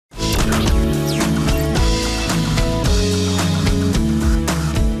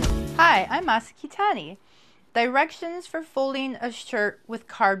by Masaki Tani. Directions for folding a shirt with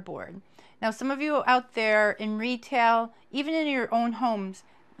cardboard. Now, some of you out there in retail, even in your own homes,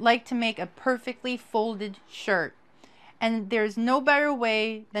 like to make a perfectly folded shirt. And there's no better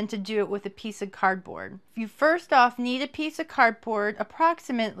way than to do it with a piece of cardboard. You first off need a piece of cardboard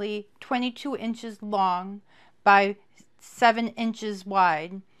approximately 22 inches long by 7 inches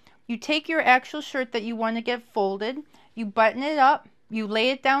wide. You take your actual shirt that you want to get folded, you button it up, you lay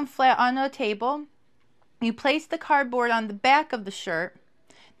it down flat on a table, you place the cardboard on the back of the shirt,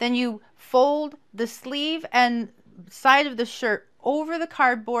 then you fold the sleeve and side of the shirt over the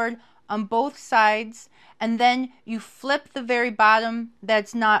cardboard on both sides, and then you flip the very bottom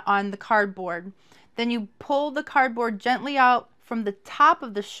that's not on the cardboard. Then you pull the cardboard gently out from the top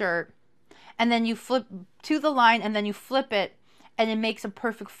of the shirt, and then you flip to the line, and then you flip it, and it makes a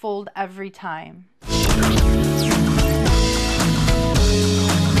perfect fold every time.